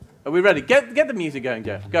Are we ready? Get the music going,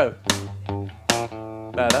 Jeff. Go.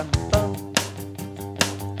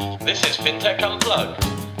 This is FinTech Unplugged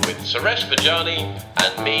with Suresh Vajani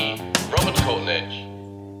and me, Robert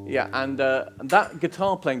Courtnidge. Yeah, and that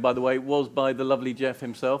guitar playing, by the way, was by the lovely Jeff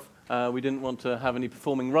himself. We didn't want to have any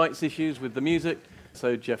performing rights issues with the music,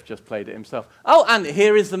 so Jeff just played it himself. Oh, and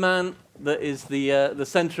here is the man that is the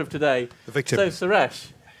centre of today. The victim. So,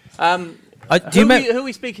 Suresh, who are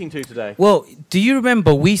we speaking to today? Well, do you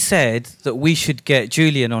remember we said that we should get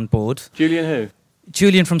Julian on board? Julian who?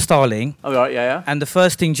 Julian from Starling. Oh, right, yeah. And the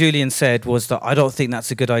first thing Julian said was that I don't think that's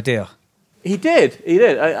a good idea. He did.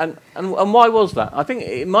 And why was that? I think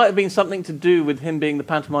it might have been something to do with him being the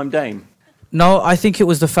pantomime dame. No, I think it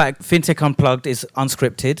was the fact FinTech Unplugged is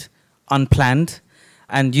unscripted, unplanned,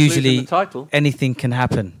 and usually the title. Anything can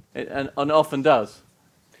happen. And often does.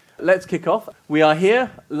 Let's kick off. We are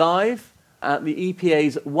here live at the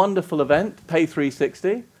EPA's wonderful event, Pay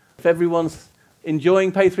 360. If everyone's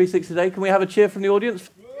enjoying Pay 360 today, can we have a cheer from the audience?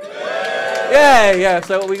 Yeah.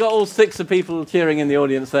 So we got all 6 of people cheering in the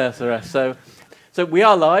audience there, Suresh. So we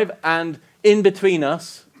are live, and in between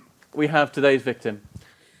us, we have today's victim.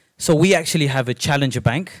 So we actually have a challenger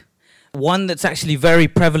bank, one that's actually very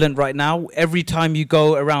prevalent right now. Every time you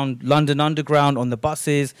go around London Underground, on the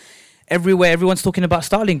buses, everywhere, everyone's talking about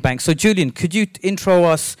Starling Bank. So Julian, could you intro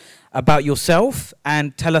us about yourself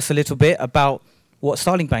and tell us a little bit about what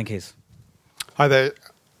Starling Bank is? Hi there.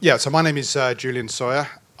 Yeah, so my name is Julian Sawyer.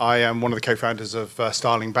 I am one of the co-founders of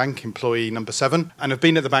Starling Bank, employee number 7, and I've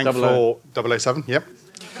been at the bank for 007. Yep.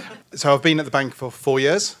 So I've been at the bank for 4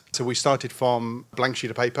 years. So we started from a blank sheet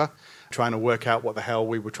of paper, trying to work out what the hell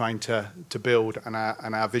we were trying to build and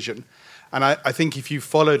our vision. And I think if you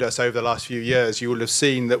followed us over the last few years, you will have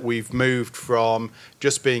seen that we've moved from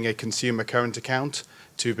just being a consumer current account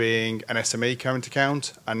to being an SME current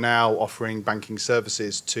account, and now offering banking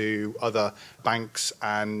services to other banks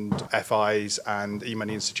and FIs and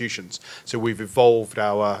e-money institutions. So we've evolved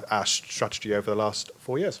our strategy over the last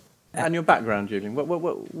 4 years. And your background, Julian? What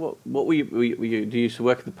were you? Do you used to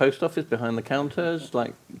work at the post office behind the counters,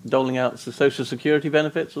 like doling out the social security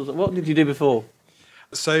benefits? Or what did you do before?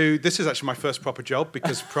 So this is actually my first proper job,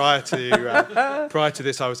 because prior to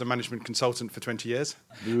this, I was a management consultant for 20 years.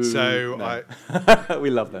 Ooh, so no. We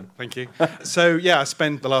love them. Thank you. So yeah, I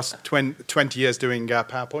spent the last 20 years doing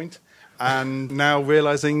PowerPoint, and now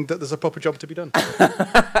realising that there's a proper job to be done.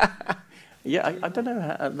 Yeah, I don't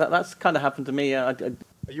know. That's kind of happened to me. Are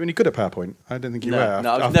you any good at PowerPoint? I don't think you were.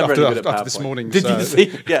 No, I was never any good at PowerPoint. After this morning. Did you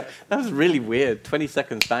see? Yeah, that was really weird. 20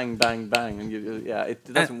 seconds, bang, bang, bang. And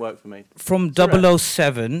it doesn't work for me. From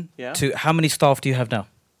 007 to how many staff do you have now?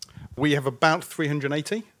 We have about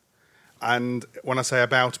 380. And when I say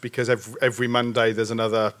about, because every Monday there's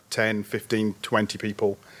another 10, 15, 20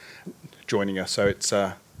 people joining us. So it's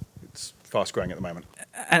fast growing at the moment.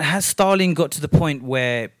 And has Starling got to the point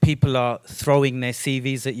where people are throwing their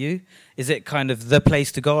CVs at you? Is it kind of the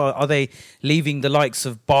place to go? Are they leaving the likes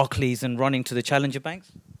of Barclays and running to the challenger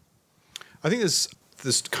banks? I think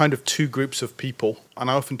there's kind of 2 groups of people,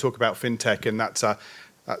 and I often talk about fintech, and that's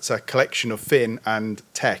a collection of fin and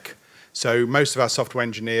tech. So most of our software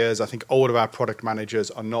engineers, I think all of our product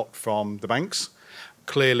managers are not from the banks.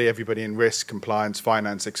 Clearly everybody in risk, compliance,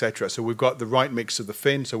 finance, etc. So we've got the right mix of the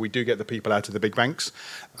fin, so we do get the people out of the big banks.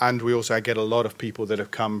 And we also get a lot of people that have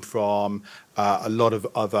come from a lot of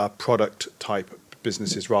other product type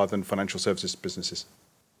businesses rather than financial services businesses.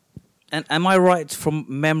 And am I right from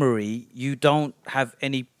memory, you don't have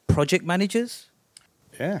any project managers?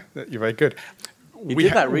 Yeah, you're very good. You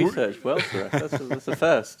did that research well, sir. That's the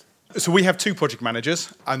first. So we have 2 project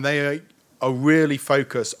managers, and they are really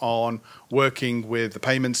focused on working with the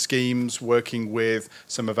payment schemes, working with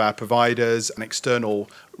some of our providers and external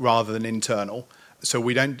rather than internal. So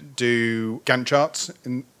we don't do Gantt charts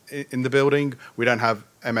in the building. We don't have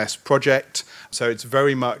MS Project. So it's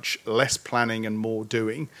very much less planning and more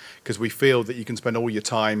doing, because we feel that you can spend all your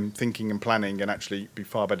time thinking and planning and actually be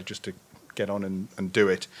far better just to get on and do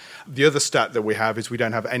it. The other stat that we have is we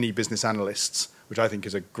don't have any business analysts, which I think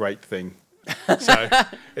is a great thing. So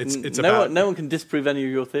it's no one can disprove any of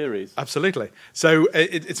your theories. Absolutely. So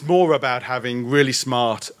it's more about having really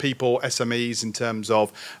smart people, SMEs, in terms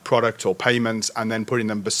of product or payments, and then putting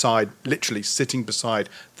them literally sitting beside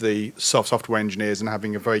the software engineers and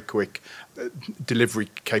having a very quick delivery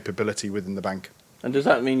capability within the bank. And does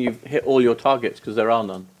that mean you've hit all your targets, because there are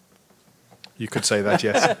none? You could say that,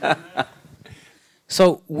 yes.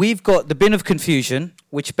 So we've got the bin of confusion,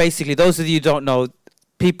 which basically, those of you who don't know,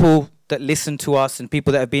 people that listen to us and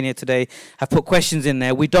people that have been here today have put questions in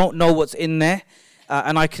there. We don't know what's in there.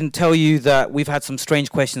 and I can tell you that we've had some strange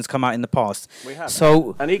questions come out in the past. We have.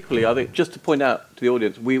 So, and equally, I think, just to point out to the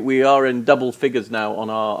audience, we are in double figures now on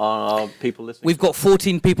our people listening. we've got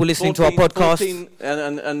 14 people listening to our podcast. 14,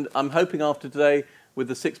 and I'm hoping after today, with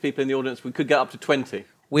the 6 people in the audience, we could get up to 20.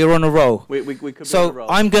 We're on a roll. We could be on a So roll.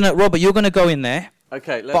 Robert, you're going to go in there.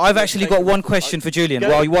 Okay. But I've actually got one question for Julian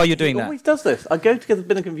while you're doing that. He always does this. I go to get a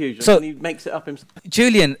bit of confusion, So- and he makes it up himself.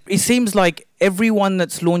 Julian, it seems like everyone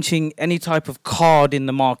that's launching any type of card in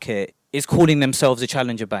the market is calling themselves a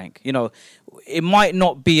challenger bank. You know, it might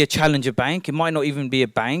not be a challenger bank, it might not even be a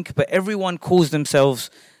bank, but everyone calls themselves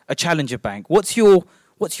a challenger bank. What's your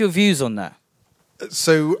views on that?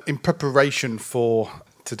 So, in preparation for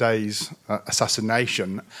today's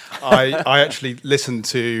assassination, I actually listened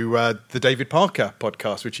to the David Parker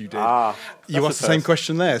podcast, which you did. You asked the same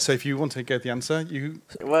question there. So, if you want to get the answer, you.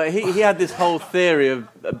 Well, he had this whole theory of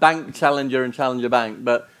a bank challenger and challenger bank,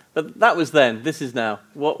 but that was then. This is now.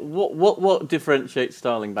 What differentiates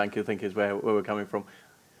Starling Bank? You think is where we're coming from?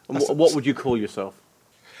 And what would you call yourself?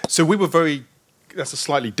 So we were very. That's a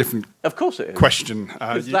slightly different. Of course it is. Question.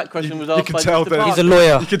 Because that question was asked you can by tell Mr. that Parker. He's a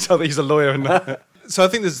lawyer. You can tell that he's a lawyer. And so I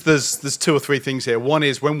think there's 2 or 3 things here. One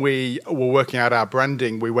is when we were working out our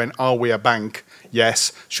branding, we went, are we a bank?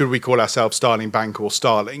 Yes. Should we call ourselves Starling Bank or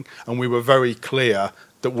Starling? And we were very clear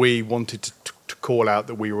that we wanted to call out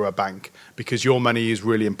that we were a bank because your money is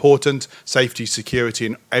really important. Safety, security,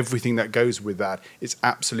 and everything that goes with that is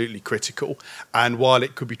absolutely critical. And while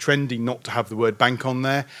it could be trendy not to have the word bank on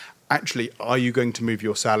there, actually, are you going to move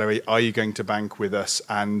your salary? Are you going to bank with us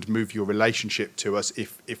and move your relationship to us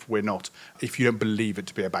if we're not, if you don't believe it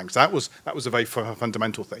to be a bank? So that was a very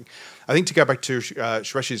fundamental thing. I think to go back to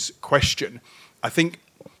Suresh's question, I think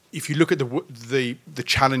if you look at the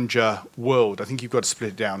challenger world, I think you've got to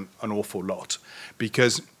split it down an awful lot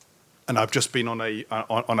because, and I've just been on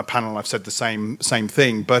a panel and I've said the same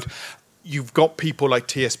thing, but you've got people like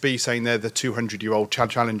TSB saying they're the 200-year-old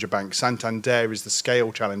challenger bank. Santander is the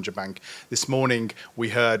scale challenger bank. This morning we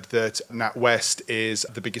heard that NatWest is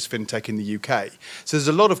the biggest fintech in the UK. So there's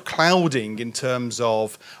a lot of clouding in terms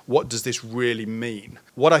of what does this really mean.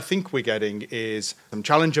 What I think we're getting is some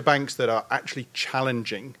challenger banks that are actually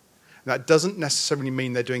challenging. That doesn't necessarily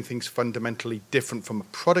mean they're doing things fundamentally different from a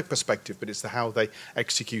product perspective, but it's how they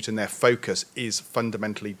execute and their focus is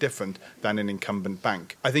fundamentally different than an incumbent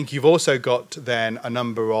bank. I think you've also got then a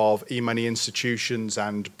number of e-money institutions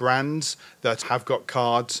and brands that have got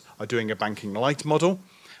cards, are doing a banking light model.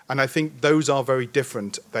 And I think those are very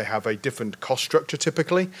different. They have a different cost structure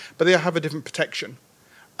typically, but they have a different protection.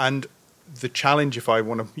 And the challenge, if I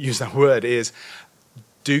want to use that word, is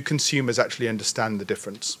do consumers actually understand the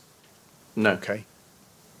difference? No. Okay.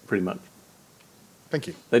 Pretty much. Thank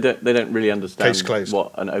you. They don't really understand Case closed.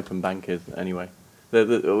 what an open bank is anyway.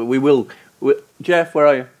 Jeff, where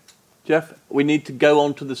are you? Jeff, we need to go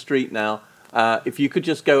onto the street now. If you could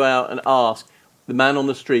just go out and ask, the man on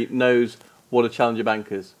the street knows what a challenger bank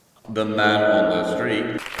is. The man on the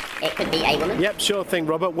street. It could be a woman. Yep, sure thing,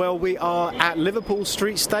 Robert. Well, we are at Liverpool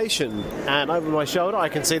Street Station, and over my shoulder I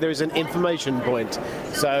can see there is an information point.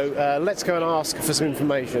 So let's go and ask for some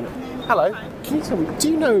information. Hello, can you tell me, do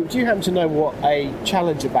you happen to know what a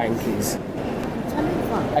challenger bank is?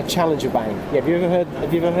 A challenger bank. Yeah, have you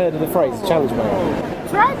ever heard of the phrase challenger bank?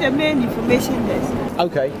 Try the main information desk.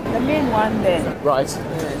 Okay. The main one there. Right.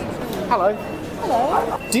 Hello.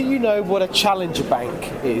 Hello. Do you know what a challenger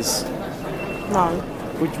bank is? No.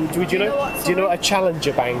 Would you know? Do you know what a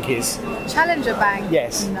challenger bank is? Challenger Bank?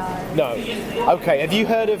 Yes. No. Okay. Have you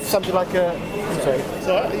heard of something like a? I'm sorry.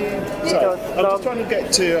 I'm just trying to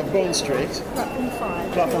get to Bond Street.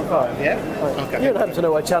 Platform 5, yeah? Okay. You don't happen to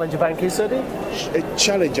know what a challenger bank is, sir, do you? A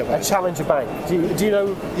challenger bank. A challenger bank. Do you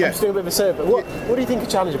know? Yes. I'm still a bit of a survey. What do you think a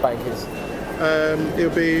challenger bank is?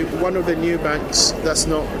 It'll be one of the new banks that's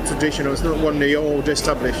not traditional. It's not one of the old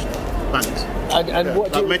established banks. And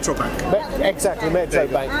what do like you, Metro Bank. Exactly, Metro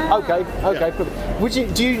Bank. Okay. Yeah.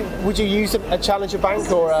 Would you use a challenger bank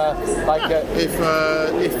or if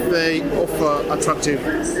they offer attractive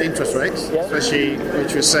interest rates, especially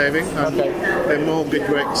which you're saving, and their mortgage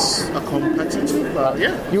rates are competitive.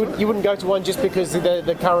 Yeah. You wouldn't go to one just because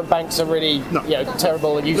the current banks are really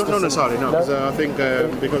terrible and useless. Not necessarily. No, because I think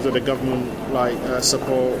because of the government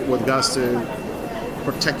support with regards to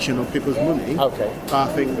protection of people's money. Okay. I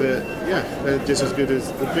think that they're just as good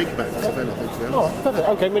as the big banks, if anything. To be honest. Oh, perfect.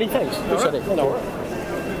 Okay, many thanks. Appreciate it.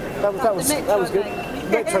 That was good.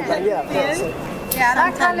 Metro Bank, yeah. Yeah, I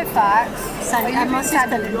like Halifax. My sister,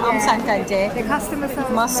 I'm Santander. The customer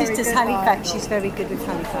service. My is very sister's good, Halifax. She's very good with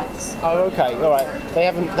Halifax. Oh, okay, all right. They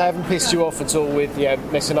haven't pissed you off at all with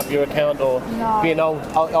messing up your account or being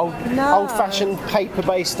old-fashioned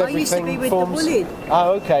paper-based everything. I used to be with forms? the Bullied.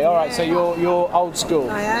 Oh, okay, all right. So you're old school.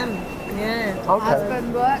 I am. Yeah. My Okay.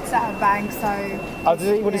 husband works at a bank, so... Oh, does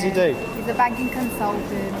he? What does he do? He's a banking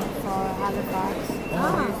consultant for Halifax.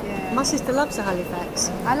 Yeah. My sister loves the Halifax.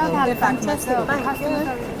 I love They're Halifax fantastic myself. The bank, customer yeah.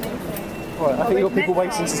 service is amazing. Right, I think you've got people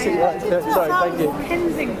waiting to see that. Sorry, thank you.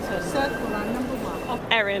 Kensington. Circle line number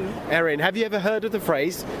 1. Erin. Erin, have you ever heard of the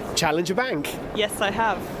phrase Challenger Bank? Yes, I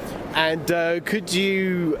have. And could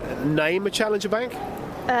you name a Challenger Bank?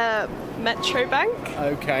 Metro Bank.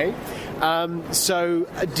 Okay. So,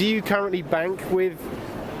 do you currently bank with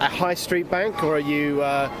a high street bank, or are you,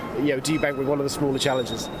 do you bank with one of the smaller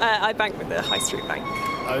challengers? I bank with the High Street Bank.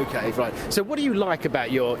 Okay, right. So, what do you like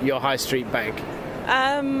about your high street bank?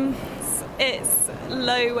 It's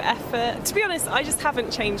low effort. To be honest, I just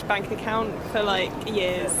haven't changed bank account for like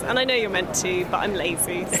years, and I know you're meant to, but I'm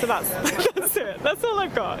lazy, so that's it. That's all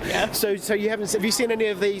I've got. Yeah. So you have you seen any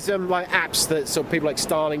of these like apps that sort of people like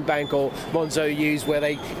Starling Bank or Monzo use, where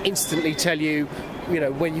they instantly tell you,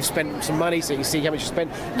 when you've spent some money, so you can see how much you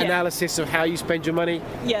spent, analysis of how you spend your money?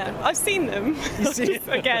 Yeah, I've seen them.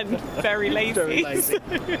 Again, very lazy. Very lazy.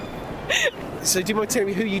 So do you mind telling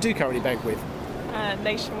me who you do currently bank with?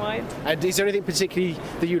 Nationwide. And is there anything particularly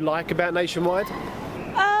that you like about Nationwide?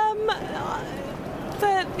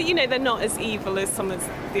 They're not as evil as some of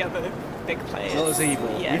the other big players. Not as evil.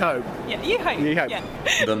 Yeah. You hope. Yeah, you hope. You hope. Yeah.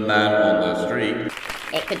 The man on the street.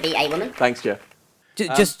 It could be a woman. Thanks, Jeff.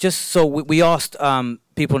 Just so we asked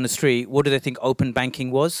people on the street, what do they think open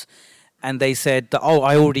banking was? And they said, that,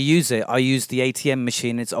 I already use it. I use the ATM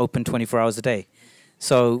machine. It's open 24 hours a day.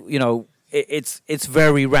 So, it's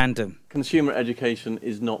very random. Consumer education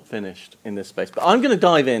is not finished in this space. But I'm going to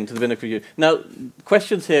dive into the Binnacle Review. Now,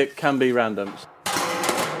 questions here can be random.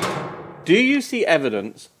 Do you see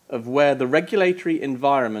evidence of where the regulatory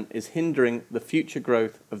environment is hindering the future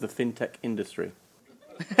growth of the fintech industry?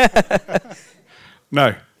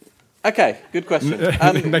 No. Okay, good question.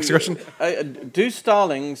 Next question. Do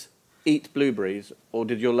starlings eat blueberries, or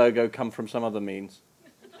did your logo come from some other means?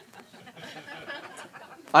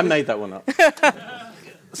 I made that one up.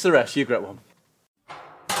 Suresh, you get one.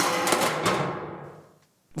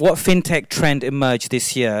 What fintech trend emerged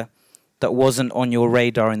this year that wasn't on your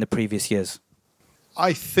radar in the previous years?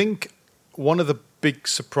 I think one of the big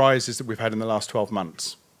surprises that we've had in the last 12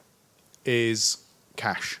 months is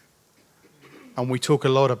cash. And we talk a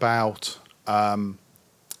lot about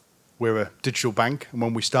we're a digital bank, and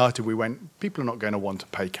when we started, we went, people are not going to want to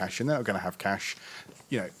pay cash, and they're not going to have cash,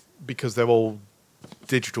 because they're all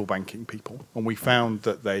digital banking people, and we found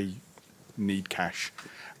that they need cash,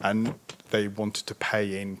 and they wanted to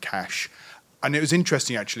pay in cash. And it was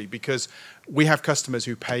interesting, actually, because we have customers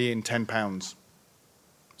who pay in £10.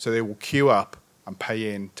 So they will queue up and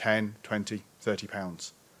pay in 10, 20, 30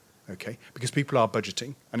 pounds. Okay, because people are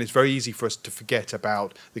budgeting, and it's very easy for us to forget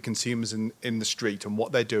about the consumers in the street and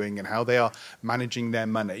what they're doing and how they are managing their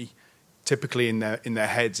money. Typically in their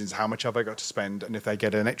heads is, how much have I got to spend, and if they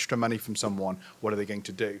get an extra money from someone, what are they going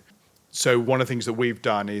to do? So one of the things that we've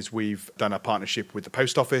done is we've done a partnership with the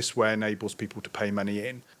post office where it enables people to pay money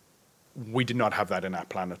in. We did not have that in our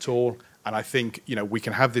plan at all. And I think, we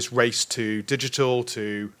can have this race to digital,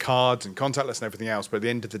 to cards and contactless and everything else, but at the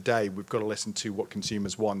end of the day, we've got to listen to what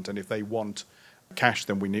consumers want. And if they want cash,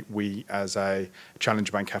 then we as a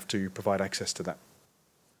challenger bank have to provide access to that.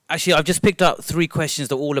 Actually, I've just picked up 3 questions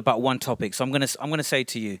that are all about one topic. So I'm gonna say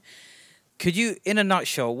to you, could you, in a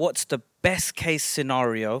nutshell, what's the best case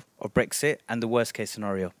scenario of Brexit and the worst case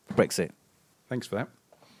scenario of Brexit? Thanks for that.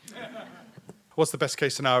 What's the best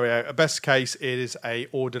case scenario? A best case is a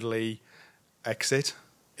orderly exit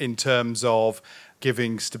in terms of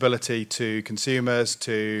giving stability to consumers,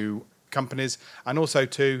 to companies, and also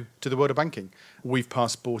to the world of banking. We've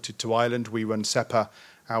passported to Ireland. We run SEPA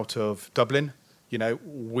out of Dublin.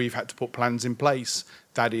 We've had to put plans in place.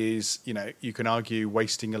 That is, you can argue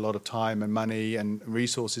wasting a lot of time and money and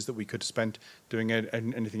resources that we could have spent doing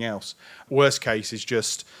anything else. Worst case is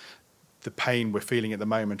just the pain we're feeling at the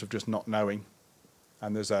moment of just not knowing.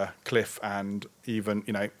 And there's a cliff, and even,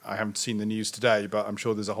 I haven't seen the news today, but I'm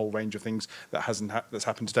sure there's a whole range of things that that's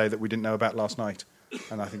happened today that we didn't know about last night.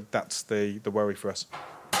 And I think that's the worry for us.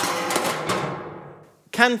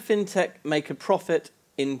 Can fintech make a profit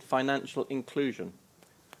in financial inclusion?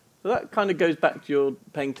 So that kind of goes back to your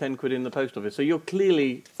paying 10 quid in the post office. So you're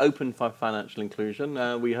clearly open for financial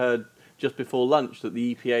inclusion. We heard just before lunch that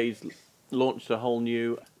the EPA's launched a whole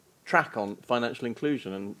new track on financial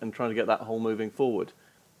inclusion and trying to get that whole moving forward.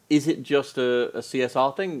 Is it just a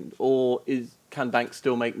CSR thing, or can banks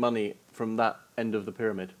still make money from that end of the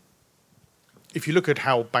pyramid? If you look at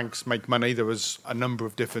how banks make money, there was a number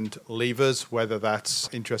of different levers, whether that's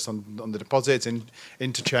interest on the deposits,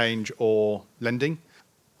 interchange, or lending.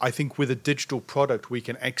 I think with a digital product, we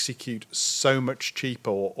can execute so much cheaper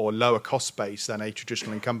or lower cost base than a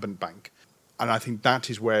traditional incumbent bank. And I think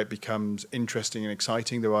that is where it becomes interesting and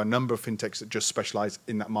exciting. There are a number of fintechs that just specialize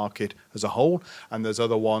in that market as a whole, and there's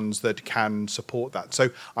other ones that can support that.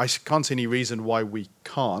 So I can't see any reason why we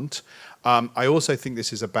can't. I also think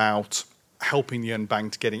this is about helping the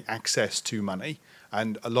unbanked getting access to money.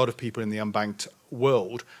 And a lot of people in the unbanked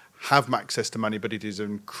world have access to money, but it is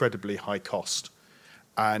an incredibly high cost.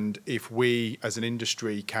 And if we as an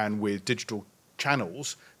industry can, with digital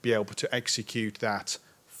channels, be able to execute that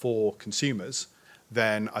for consumers,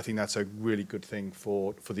 then I think that's a really good thing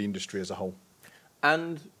for the industry as a whole.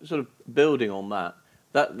 And sort of building on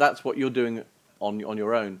that's what you're doing on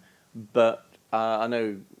your own. But I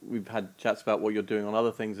know we've had chats about what you're doing on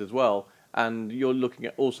other things as well. And you're looking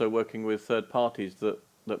at also working with third parties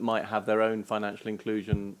that might have their own financial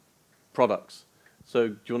inclusion products. So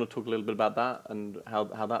do you want to talk a little bit about that and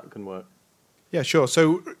how that can work? Yeah, sure.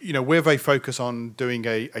 So, we're very focused on doing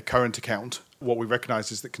a current account. What we recognize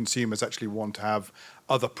is that consumers actually want to have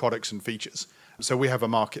other products and features. So we have a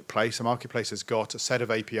marketplace. A marketplace has got a set of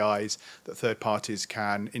APIs that third parties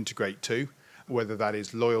can integrate to, whether that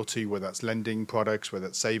is loyalty, whether that's lending products, whether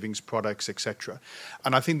that's savings products, etc.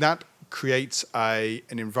 And I think that creates an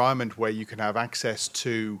environment where you can have access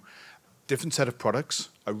to different set of products,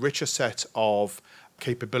 a richer set of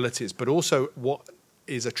capabilities, but also what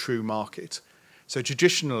is a true market. So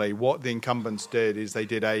traditionally, what the incumbents did is they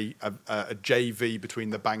did a JV between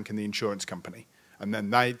the bank and the insurance company, and then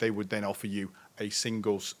they would then offer you a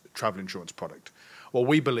single travel insurance product. What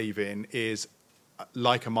we believe in is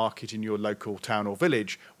like a market in your local town or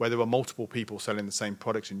village where there are multiple people selling the same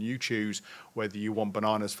products, and you choose whether you want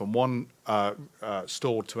bananas from one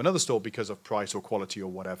store to another store because of price or quality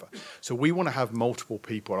or whatever. So we want to have multiple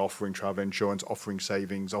people offering travel insurance, offering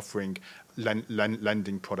savings, offering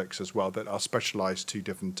lending products as well that are specialized to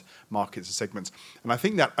different markets and segments. And I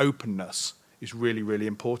think that openness is really, really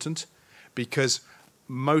important, because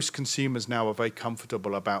most consumers now are very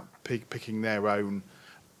comfortable about picking their own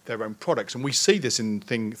products, and we see this in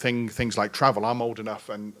things like travel. I'm old enough,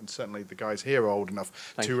 and certainly the guys here are old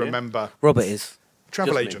enough to remember. Robert is.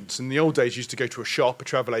 Travel agents. In the old days, you used to go to a shop, a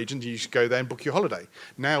travel agent, you used to go there and book your holiday.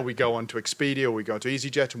 Now we go on to Expedia or we go to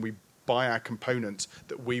EasyJet and we buy our components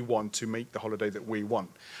that we want to make the holiday that we want.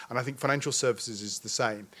 And I think financial services is the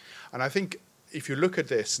same. And I think if you look at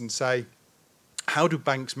this and say, how do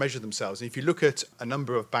banks measure themselves? And if you look at a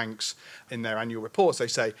number of banks in their annual reports, they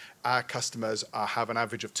say our customers have an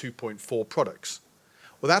average of 2.4 products.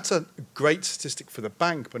 Well, that's a great statistic for the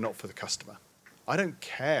bank, but not for the customer. I don't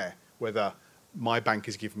care whether my bank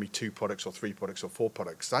is giving me 2 products or 3 products or 4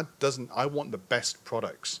 products. I want the best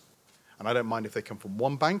products. And I don't mind if they come from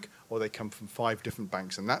one bank or they come from 5 different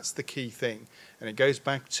banks. And that's the key thing. And it goes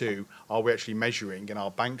back to, are we actually measuring, and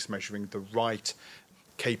are banks measuring the right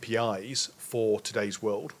KPIs for today's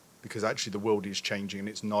world? Because actually the world is changing, and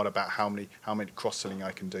it's not about how many cross-selling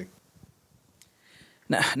I can do.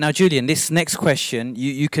 Now, Julian, this next question,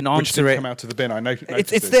 you can answer it. Come out of the bin. I know.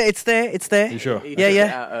 It's there. You sure? He Yeah.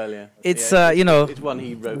 it out earlier. It's It's one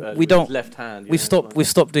he wrote earlier. We don't. With his left hand. We've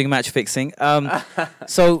stopped doing match fixing.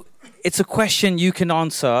 So it's a question you can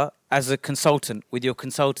answer as a consultant with your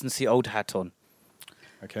consultancy old hat on.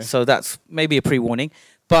 Okay. So that's maybe a pre-warning,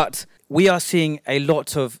 but we are seeing a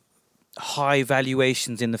lot of high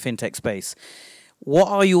valuations in the fintech space. What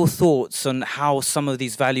are your thoughts on how some of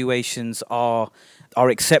these valuations are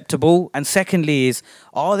acceptable? And secondly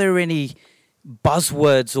are there any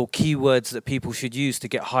buzzwords or keywords that people should use to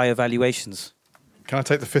get higher valuations? Can I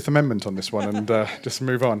take the Fifth Amendment on this one and just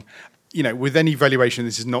move on? With any valuation,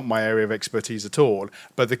 this is not my area of expertise at all,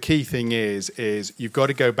 but the key thing is you've got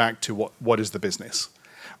to go back to what is the business.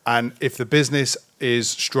 And if the business is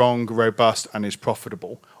strong, robust, and is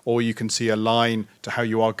profitable, or you can see a line to how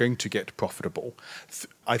you are going to get profitable,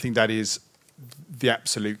 I think that is the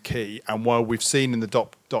absolute key. And while we've seen in the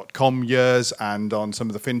 .com years and on some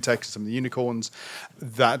of the fintechs, some of the unicorns,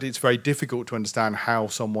 that it's very difficult to understand how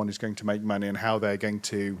someone is going to make money and how they're going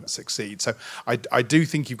to succeed. So I do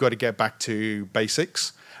think you've got to get back to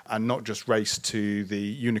basics and not just race to the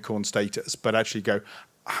unicorn status, but actually go,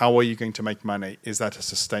 how are you going to make money? Is that a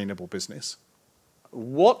sustainable business?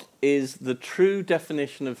 What is the true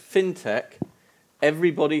definition of fintech?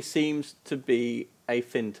 Everybody seems to be a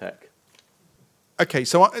fintech. Okay,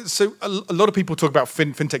 so a lot of people talk about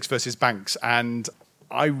fintechs versus banks, and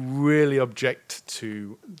I really object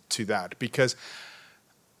to that, because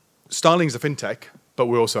Starling's a fintech, but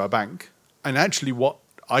we're also a bank. And actually what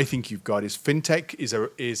I think you've got is fintech is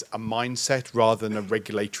a mindset rather than a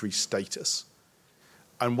regulatory status.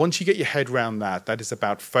 And once you get your head around that is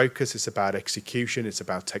about focus, it's about execution, it's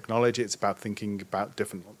about technology, it's about thinking about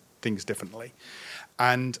different things differently.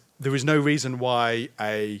 And there is no reason why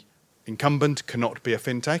a incumbent cannot be a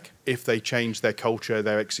fintech if they change their culture,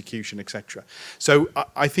 their execution, etc. So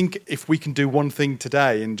I think if we can do one thing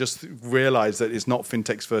today and just realize that it's not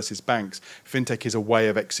fintechs versus banks, fintech is a way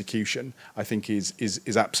of execution, I think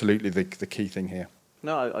is absolutely the key thing here.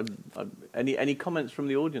 No, any comments from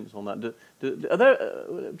the audience on that? Are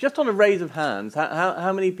there, just on a raise of hands,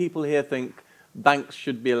 how many people here think banks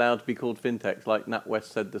should be allowed to be called fintechs, like NatWest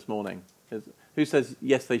said this morning? Who says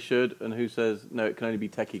yes, they should, and who says no, it can only be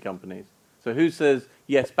techie companies? So who says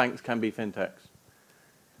yes, banks can be fintechs?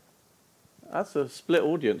 That's a split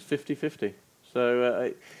audience, 50-50.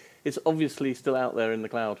 So it's obviously still out there in the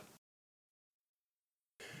cloud.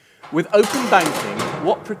 With open banking,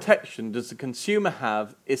 what protection does the consumer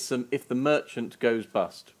have if the merchant goes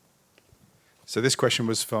bust? So this question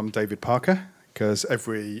was from David Parker, because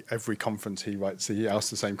every conference he asks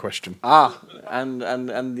the same question. And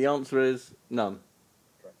the answer is none.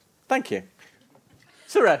 Correct. Thank you,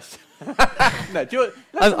 Suresh. No,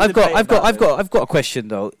 I've got a question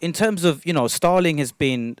though. In terms of, Starling has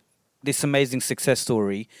been this amazing success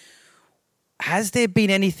story. Has there been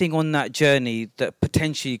anything on that journey that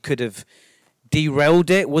potentially could have derailed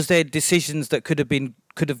it? Was there decisions that could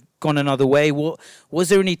have gone another way? Was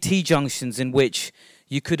there any T-junctions in which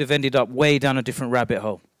you could have ended up way down a different rabbit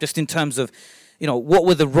hole? Just in terms of, what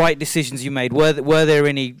were the right decisions you made? Were there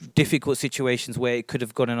any difficult situations where it could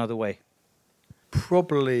have gone another way?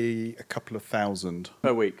 Probably a couple of thousand.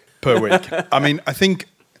 Per week. I mean, I think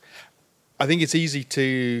it's easy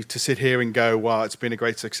to sit here and go, wow, it's been a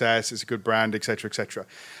great success, it's a good brand, etc., etc.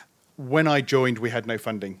 When I joined, we had no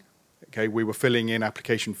funding. Okay, we were filling in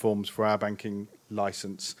application forms for our banking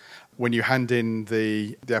license. When you hand in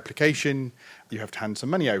the application, you have to hand some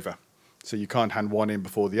money over. So you can't hand one in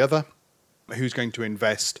before the other. Who's going to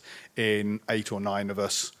invest in 8 or 9 of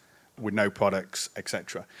us with no products,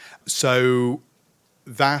 etc.? So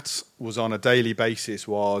that was on a daily basis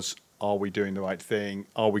was, are we doing the right thing?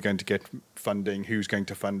 Are we going to get funding? Who's going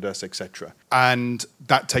to fund us, etc.? And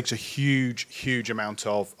that takes a huge, huge amount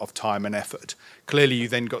of time and effort. Clearly, you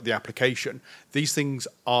then got the application. These things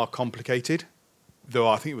are complicated. There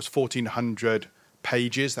are, I think it was 1,400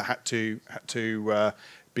 pages that had to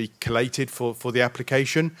be collated for the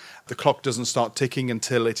application. The clock doesn't start ticking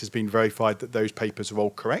until it has been verified that those papers are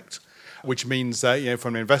all correct, which means that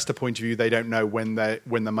from an investor point of view, they don't know when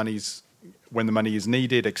the money is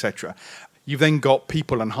needed, etc. You've then got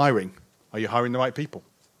people and hiring. Are you hiring the right people?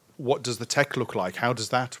 What does the tech look like? How does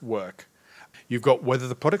that work? You've got whether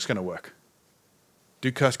the product's going to work. Do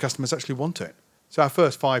customers actually want it? So our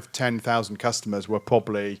first 5,000-10,000 customers were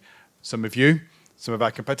probably some of you, some of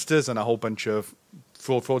our competitors, and a whole bunch of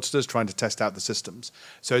fraudsters trying to test out the systems.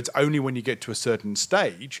 So it's only when you get to a certain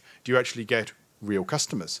stage do you actually get real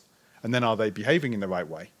customers. And then are they behaving in the right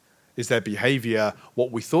way? Is their behavior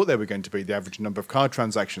what we thought they were going to be, the average number of card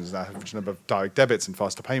transactions, the average number of direct debits and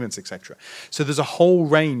faster payments, etc.? So there's a whole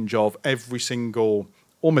range of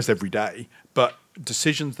almost every day, but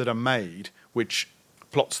decisions that are made which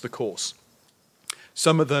plots the course.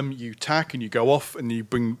 Some of them you tack and you go off and you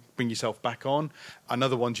bring yourself back on. And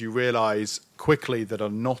other ones you realise quickly that are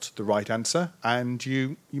not the right answer and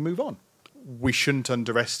you move on. We shouldn't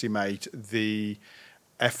underestimate the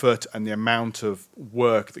effort and the amount of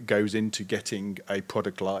work that goes into getting a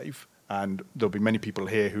product live. And there'll be many people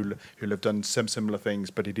here who have done some similar things,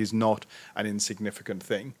 but it is not an insignificant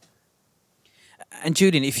thing. And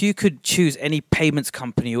Julian, if you could choose any payments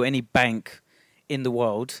company or any bank in the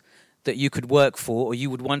world that you could work for or you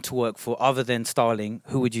would want to work for other than Starling,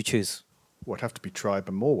 who would you choose? Well, it'd have to be Tribe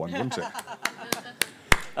and More one, wouldn't it?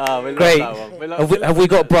 We Great. love that one. Have we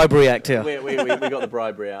got Bribery Act here? We got the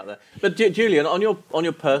bribery out there. But Julian, on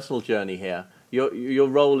your personal journey here, your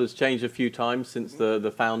role has changed a few times since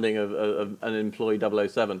the founding of an employee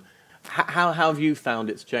 007. How have you found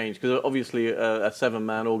it's changed? Because obviously a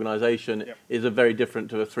 7-man organisation is a very different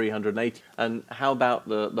to a 380. And how about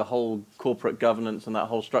the whole corporate governance and that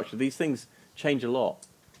whole structure? These things change a lot.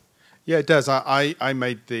 Yeah, it does. I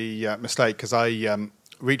made the mistake because I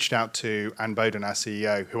reached out to Anne Bowden, our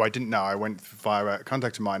CEO, who I didn't know. I went via a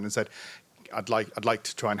contact of mine and said, I'd like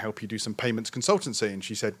to try and help you do some payments consultancy. And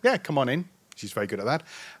she said, yeah, come on in. She's very good at that.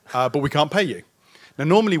 But we can't pay you. Now,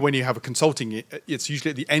 normally when you have a consulting, it's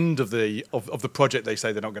usually at the end of the project they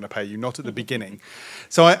say they're not going to pay you, not at the beginning.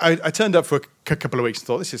 So I turned up for a couple of weeks and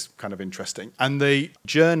thought, this is kind of interesting. And the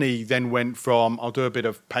journey then went from, I'll do a bit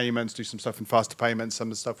of payments, do some stuff in faster payments, some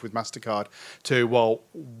of the stuff with MasterCard, to, well,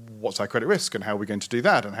 what's our credit risk and how are we going to do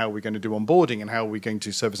that and how are we going to do onboarding and how are we going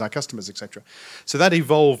to service our customers, etc. So that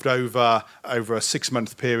evolved over a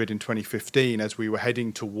 6-month period in 2015 as we were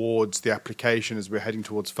heading towards the application, as we were heading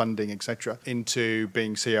towards funding, etc., into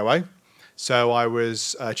being COO. So I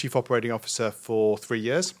was Chief Operating Officer for 3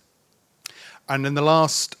 years. And in the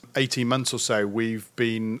last 18 months or so, we've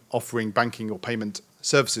been offering banking or payment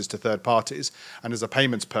services to third parties. And as a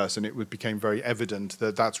payments person, it became very evident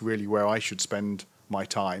that that's really where I should spend my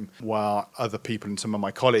time, while other people and some of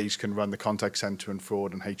my colleagues can run the contact center and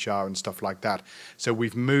fraud and HR and stuff like that. So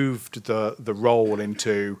we've moved the role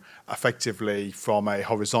into effectively from a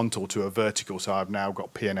horizontal to a vertical. So I've now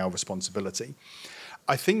got P&L responsibility.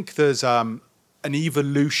 I think there's an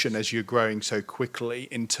evolution as you're growing so quickly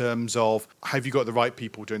in terms of have you got the right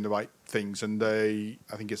people doing the right things? And I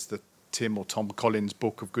think it's the Tim or Tom Collins'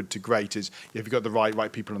 book of Good to Great is, have you got the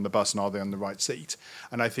right people on the bus and are they on the right seat?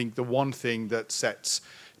 And I think the one thing that sets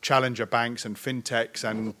challenger banks and fintechs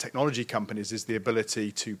and technology companies is the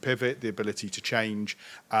ability to pivot, the ability to change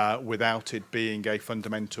without it being a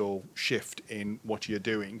fundamental shift in what you're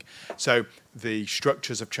doing. So the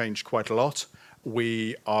structures have changed quite a lot.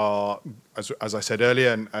 We are, as I said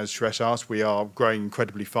earlier, and as Suresh asked, we are growing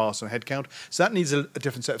incredibly fast on headcount. So that needs a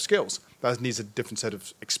different set of skills. That needs a different set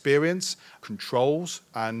of experience, controls,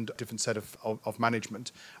 and a different set of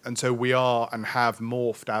management. And so we are and have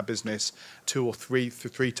morphed our business 2 or 3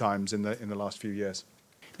 times in the last few years.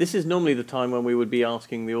 This is normally the time when we would be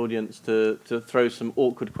asking the audience to throw some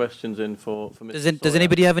awkward questions in for Mr. Does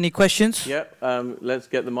anybody have any questions? Yep. Let's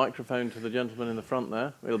get the microphone to the gentleman in the front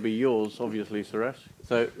there. It'll be yours, obviously, Suresh.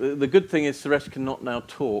 So the good thing is Suresh cannot now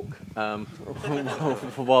talk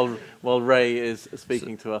while Ray is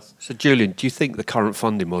speaking to us. So, Julian, do you think the current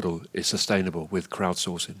funding model is sustainable with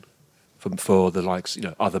crowdsourcing for the likes,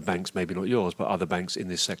 other banks, maybe not yours, but other banks in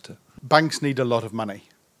this sector? Banks need a lot of money.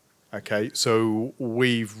 Okay, so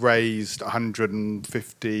we've raised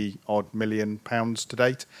 150 odd million pounds to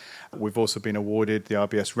date. We've also been awarded the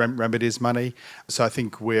RBS Remedies money. So I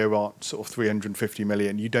think we're at sort of 350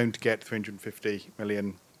 million. You don't get 350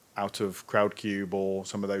 million out of Crowdcube or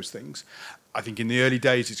some of those things. I think in the early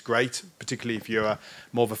days it's great, particularly if you're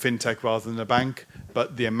more of a fintech rather than a bank,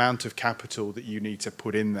 but the amount of capital that you need to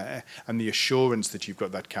put in there and the assurance that you've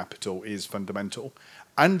got that capital is fundamental.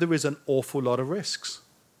 And there is an awful lot of risks.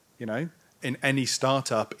 In any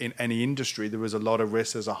startup, in any industry, there is a lot of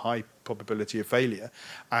risk. There's a high probability of failure.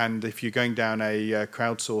 And if you're going down a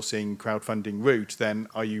crowdsourcing, crowdfunding route, then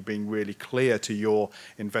are you being really clear to your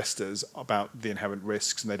investors about the inherent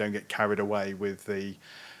risks and they don't get carried away with the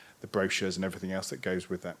brochures and everything else that goes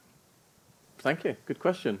with that? Thank you. Good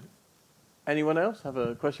question. Anyone else have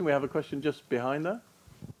a question? We have a question just behind there.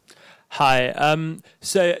 Hi.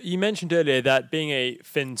 So you mentioned earlier that being a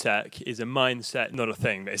fintech is a mindset, not a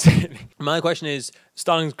thing, basically. My question is,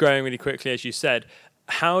 Starling's growing really quickly, as you said.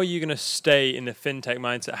 How are you going to stay in the fintech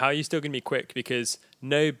mindset? How are you still going to be quick? Because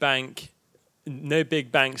no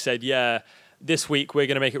big bank said, this week we're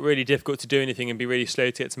going to make it really difficult to do anything and be really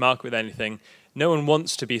slow to get to market with anything. No one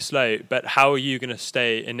wants to be slow, but how are you going to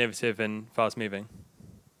stay innovative and fast moving?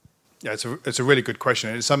 Yeah, it's a really good question.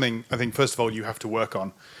 And it's something I think, first of all, you have to work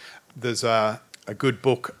on. There's a good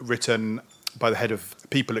book written by the head of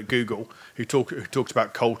people at Google who talks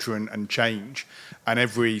about culture and change. And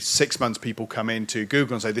every 6 months, people come into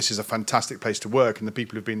Google and say, this is a fantastic place to work. And the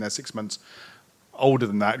people who've been there 6 months older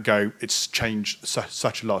than that go, it's changed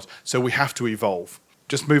such a lot. So we have to evolve.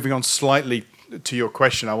 Just moving on slightly to your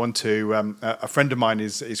question, I want to, a friend of mine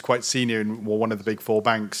is quite senior in one of the big 4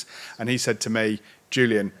 banks. And he said to me,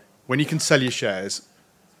 Julian, when you can sell your shares,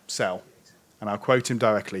 sell. And I'll quote him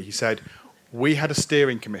directly. He said, we had a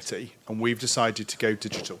steering committee and we've decided to go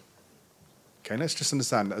digital. Okay, let's just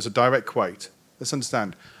understand that as a direct quote. Let's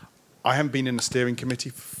understand. I haven't been in a steering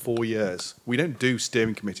committee for 4 years. We don't do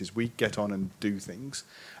steering committees. We get on and do things.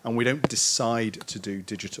 And we don't decide to do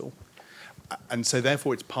digital. And so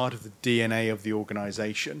therefore it's part of the DNA of the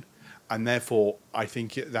organization. And therefore I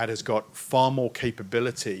think that has got far more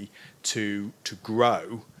capability to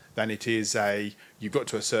grow than it is you've got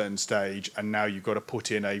to a certain stage and now you've got to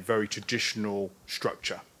put in a very traditional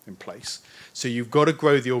structure in place. So you've got to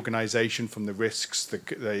grow the organization from the risks,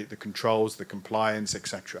 the controls, the compliance,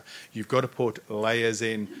 etc. You've got to put layers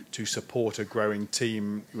in to support a growing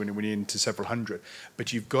team when you're into several hundred.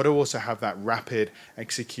 But you've got to also have that rapid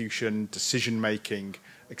execution, decision-making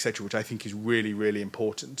etc., which I think is really, really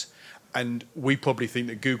important. And we probably think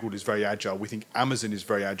that Google is very agile. We think Amazon is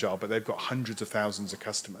very agile, but they've got hundreds of thousands of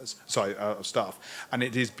of staff. And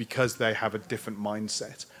it is because they have a different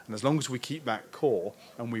mindset. And as long as we keep that core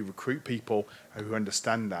and we recruit people who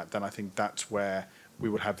understand that, then I think that's where we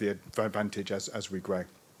will have the advantage as we grow.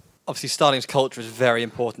 Obviously, Starling's culture is very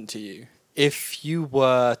important to you. If you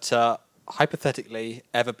were to hypothetically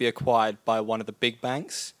ever be acquired by one of the big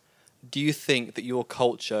banks, do you think that your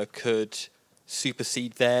culture could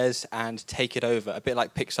supersede theirs and take it over, a bit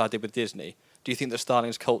like Pixar did with Disney? Do you think that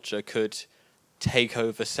Starling's culture could take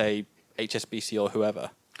over, say, HSBC or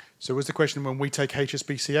whoever? So was the question when we take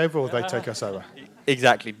HSBC over or they take us over?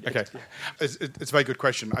 Exactly. Okay. It's a very good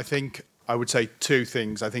question. I think I would say two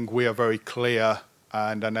things. I think we are very clear,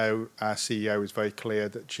 and I know our CEO is very clear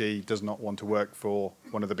that she does not want to work for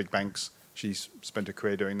one of the big banks. She's spent her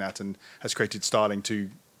career doing that and has created Starling to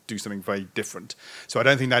do something very different. So I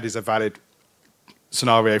don't think that is a valid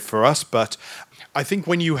scenario for us, but I think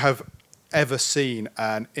when you have ever seen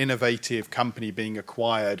an innovative company being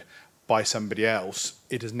acquired by somebody else,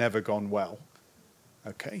 it has never gone well.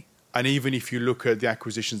 Okay? And even if you look at the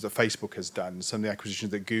acquisitions that Facebook has done, some of the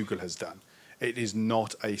acquisitions that Google has done, it is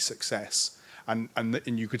not a success. And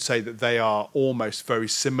you could say that they are almost very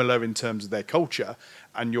similar in terms of their culture.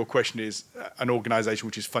 And your question is an organisation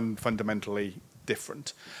which is fundamentally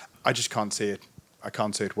different. I just can't see it. I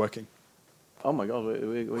can't see it working. Oh my God,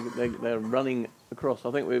 they're running across.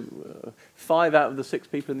 I think 5 out of the 6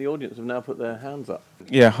 people in the audience have now put their hands up.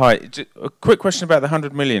 Yeah, hi. A quick question about the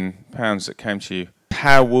 £100 million that came to you.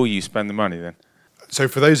 How will you spend the money then? So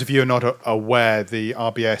for those of you who are not aware, the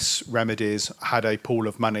RBS Remedies had a pool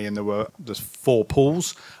of money, and there's 4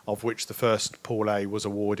 pools, of which the first pool A was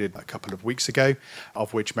awarded a couple of weeks ago,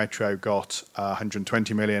 of which Metro got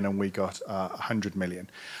 120 million and we got 100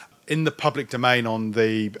 million. In the public domain on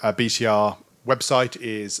the BCR website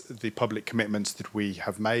is the public commitments that we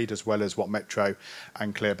have made, as well as what Metro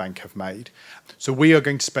and Clearbank have made. So we are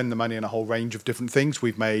going to spend the money on a whole range of different things.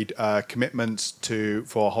 We've made commitments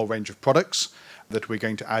for a whole range of products that we're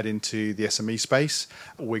going to add into the SME space.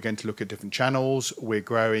 We're going to look at different channels. We're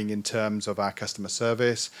growing in terms of our customer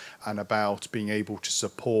service and about being able to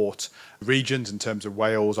support regions in terms of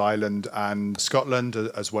Wales, Ireland and Scotland,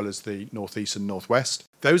 as well as the North East and North West.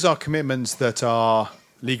 Those are commitments that are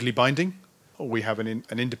legally binding. We have an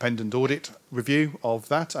independent audit review of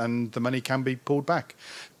that, and the money can be pulled back.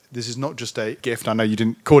 This is not just a gift. I know you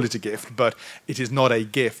didn't call it a gift, but it is not a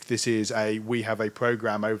gift. We have a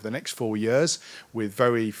program over the next 4 years with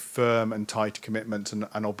very firm and tight commitments and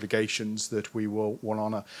obligations that we will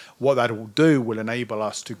honour. What that will do will enable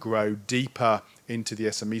us to grow deeper into the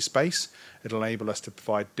SME space. It'll enable us to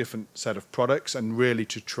provide different set of products and really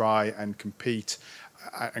to try and compete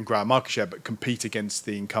and grow our market share, but compete against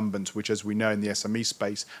the incumbents, which, as we know, in the SME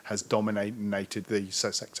space has dominated the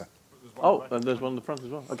sector. Oh, and there's one in the front as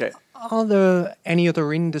well. Okay. Are there any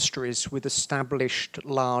other industries with established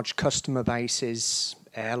large customer bases,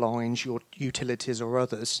 airlines, your utilities or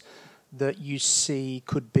others, that you see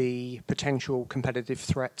could be potential competitive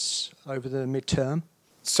threats over the midterm?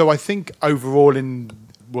 So I think overall in the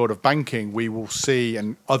world of banking, we will see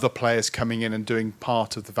other players coming in and doing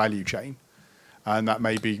part of the value chain. And that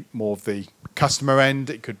may be more of the customer end.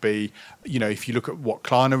 It could be, if you look at what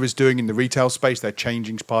Klarna is doing in the retail space, they're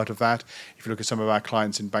changing part of that. If you look at some of our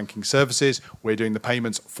clients in banking services, we're doing the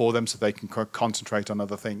payments for them so they can concentrate on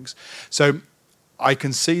other things. So I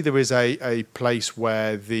can see there is a place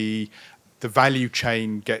where the value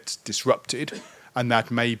chain gets disrupted, and that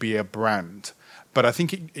may be a brand. But I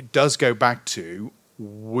think it does go back to,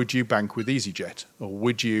 would you bank with EasyJet, or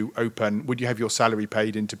would you have your salary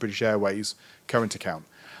paid into British Airways current account?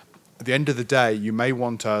 At the end of the day, you may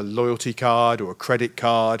want a loyalty card or a credit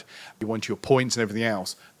card, you want your points and everything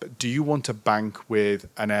else, but do you want to bank with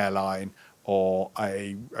an airline or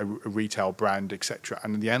a retail brand, etc.?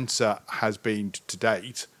 And the answer has been to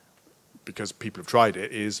date, because people have tried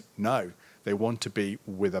it, is no. They want to be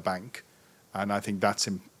with a bank. And I think that's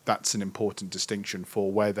an important distinction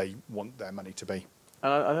for where they want their money to be.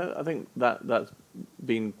 And I think that's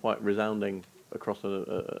been quite resounding across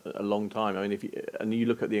a long time. I mean, if you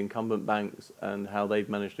look at the incumbent banks and how they've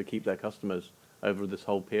managed to keep their customers over this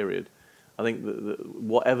whole period, I think that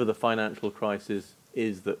whatever the financial crisis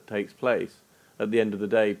is that takes place, at the end of the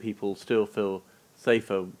day, people still feel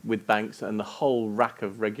safer with banks and the whole rack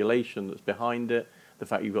of regulation that's behind it, the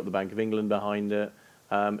fact you've got the Bank of England behind it.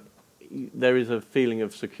 There is a feeling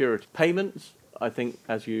of security. Payments, I think,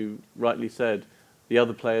 as you rightly said, the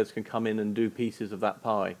other players can come in and do pieces of that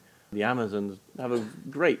pie. The Amazons have a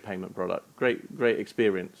great payment product, great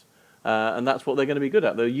experience. And that's what they're going to be good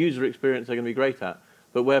at. The user experience they're going to be great at.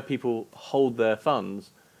 But where people hold their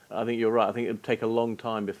funds, I think you're right. I think it would take a long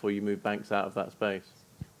time before you move banks out of that space.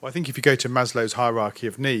 Well, I think if you go to Maslow's hierarchy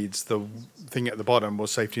of needs, the thing at the bottom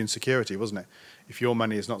was safety and security, wasn't it? If your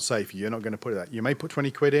money is not safe, you're not going to put that. You may put 20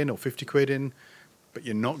 quid in or 50 quid in, but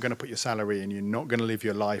you're not going to put your salary in. You're not going to live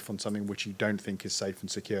your life on something which you don't think is safe and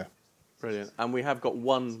secure. Brilliant. And we have got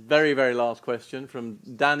one very, very last question from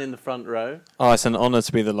Dan in the front row. Oh, it's an honour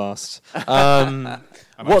to be the last. And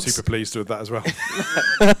I'm super pleased with that as well.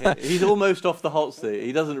 He's almost off the hot seat.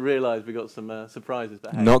 He doesn't realise we've got some surprises.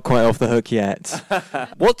 But hey. Not quite off the hook yet.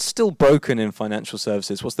 What's still broken in financial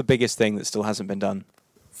services? What's the biggest thing that still hasn't been done?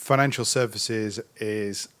 Financial services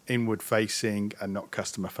is inward-facing and not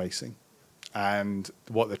customer-facing. And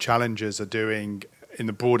what the challengers are doing, in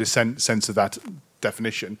the broadest sense of that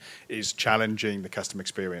definition, is challenging the customer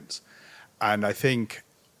experience. And I think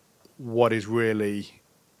what is really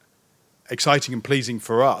exciting and pleasing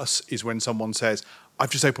for us is when someone says,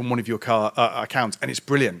 I've just opened one of your accounts and it's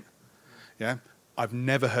brilliant. Yeah, I've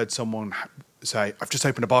never heard someone say, I've just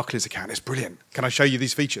opened a Barclays account, it's brilliant. Can I show you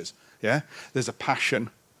these features? Yeah, there's a passion.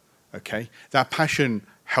 Okay, that passion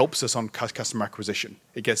helps us on customer acquisition.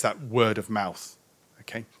 It gets that word of mouth.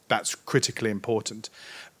 Okay, that's critically important.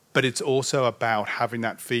 But it's also about having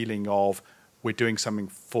that feeling of we're doing something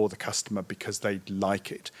for the customer because they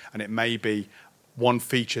like it. And it may be one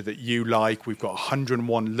feature that you like. We've got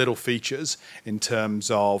 101 little features in terms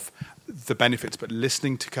of the benefits, but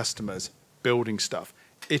listening to customers, building stuff,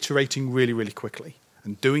 iterating really, really quickly,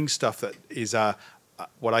 and doing stuff that is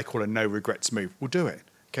what I call a no regrets move. We'll do it.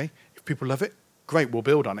 Okay, if people love it, great, we'll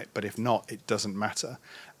build on it. But if not, it doesn't matter.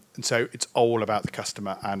 And so it's all about the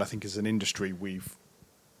customer. And I think as an industry, we've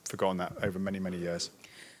forgotten that over many, many years.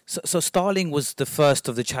 So Starling was the first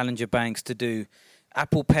of the challenger banks to do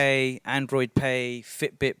Apple Pay, Android Pay,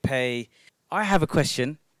 Fitbit Pay. I have a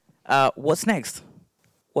question. What's next?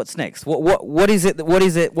 What's next? What is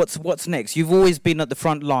it? What's next? You've always been at the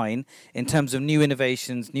front line in terms of new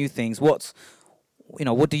innovations, new things. What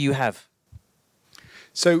do you have?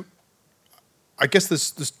 So I guess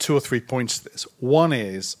there's 2 or 3 points to this. One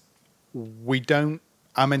is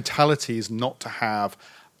our mentality is not to have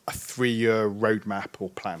a 3-year roadmap or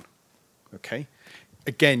plan. Okay?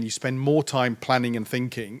 Again, you spend more time planning and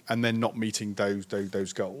thinking and then not meeting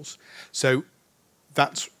those goals. So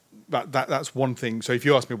that's one thing. So if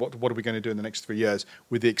you ask me what are we going to do in the next 3 years,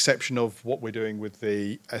 with the exception of what we're doing with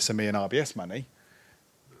the SME and RBS money,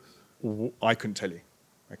 I couldn't tell you.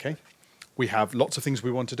 Okay? We have lots of things we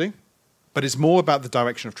want to do, but it's more about the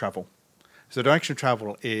direction of travel. So the direction of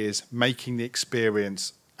travel is making the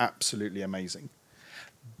experience absolutely amazing.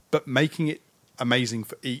 But making it amazing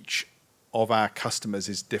for each of our customers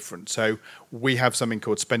is different. So we have something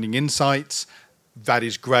called Spending Insights. That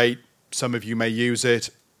is great. Some of you may use it.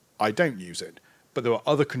 I don't use it. But there are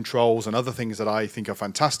other controls and other things that I think are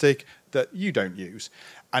fantastic that you don't use.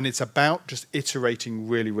 And it's about just iterating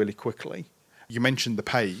really, really quickly. You mentioned the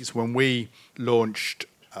pays. When we launched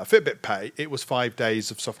Fitbit Pay, it was 5 days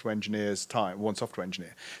of software engineers' time, one software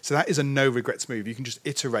engineer. So that is a no regrets move. You can just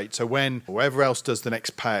iterate. So when whoever else does the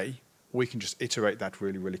next pay, we can just iterate that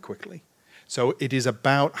really, really quickly. So it is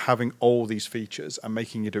about having all these features and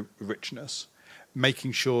making it a richness,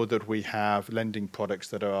 making sure that we have lending products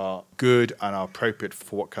that are good and are appropriate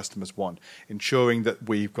for what customers want, ensuring that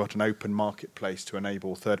we've got an open marketplace to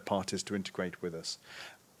enable third parties to integrate with us.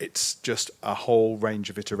 It's just a whole range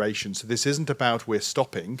of iterations. So this isn't about we're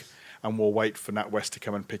stopping and we'll wait for NatWest to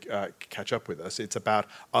come and catch up with us. It's about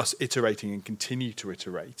us iterating and continue to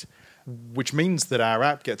iterate, which means that our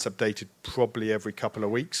app gets updated probably every couple of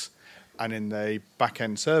weeks. And in the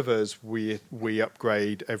back-end servers, we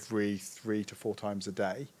upgrade every 3 to 4 times a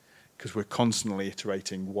day because we're constantly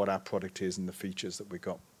iterating what our product is and the features that we've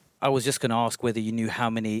got. I was just going to ask whether you knew how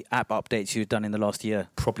many app updates you've done in the last year.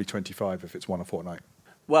 Probably 25 if it's one a fortnight.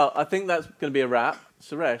 Well, I think that's going to be a wrap.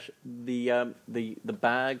 Suresh, the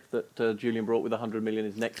bag that Julian brought with 100 million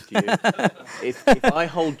is next to you. If I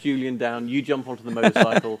hold Julian down, you jump onto the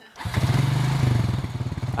motorcycle,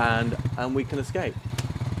 and we can escape.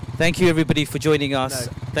 Thank you, everybody, for joining us.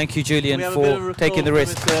 Thank you, Julian, for taking the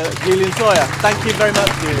risk. Julian Sawyer. Thank you very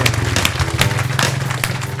much, Julian.